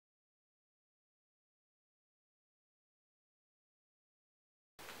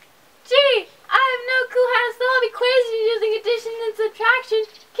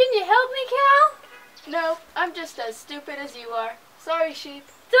No, I'm just as stupid as you are. Sorry, sheep.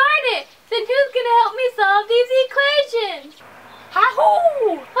 Darn it! Then who's gonna help me solve these equations?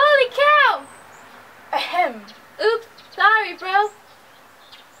 Ha-hoo! Holy cow! Ahem. Oops, sorry, bro.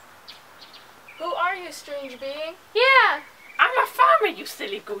 Who are you, strange being? Yeah. I'm a farmer, you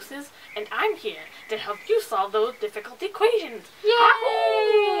silly gooses, and I'm here to help you solve those difficult equations.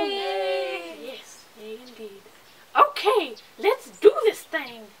 Yay! Yay! Yes, yay indeed. Okay, let's do this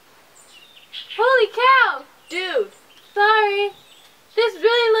thing. Holy cow! Dude. Sorry. This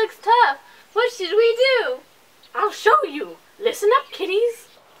really looks tough. What should we do? I'll show you. Listen up, kiddies.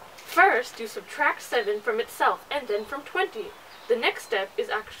 First, you subtract 7 from itself and then from 20. The next step is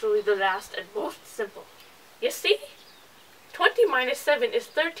actually the last and most simple. You see? 20 minus 7 is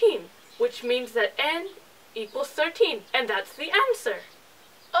 13, which means that n equals 13, and that's the answer.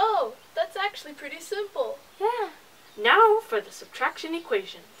 Oh, that's actually pretty simple. Yeah. Now for the subtraction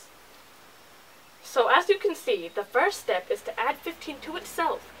equations. So as you can see, the first step is to add 15 to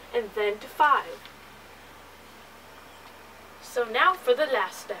itself, and then to 5. So now for the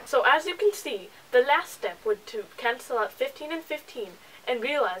last step. So as you can see, the last step would to cancel out 15 and 15, and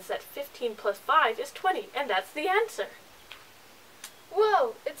realize that 15 plus 5 is 20, and that's the answer.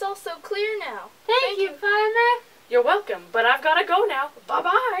 Whoa, it's all so clear now. Thank you, farmer. You're welcome, but I've got to go now.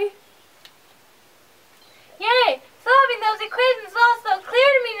 Bye-bye. Yay! Solving those equations is all so clear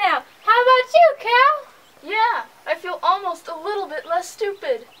to me now. How about you, Cal? Yeah, I feel almost a little bit less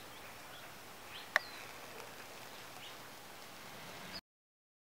stupid.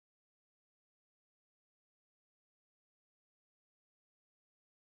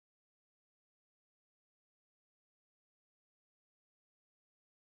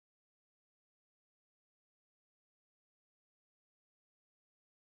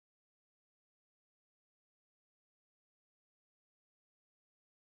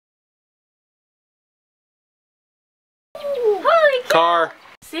 Holy cow! Car.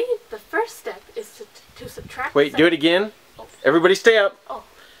 See, the first step is to subtract. Wait, do it again. Everybody stay up. Oh.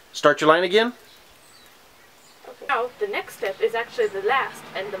 Start your line again. Okay. Now, the next step is actually the last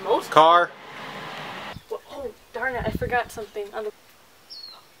and the most. Car. Well, oh, darn it, I forgot something on the.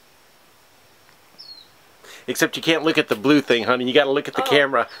 Except you can't look at the blue thing, honey. You got to look at the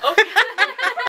camera. Okay.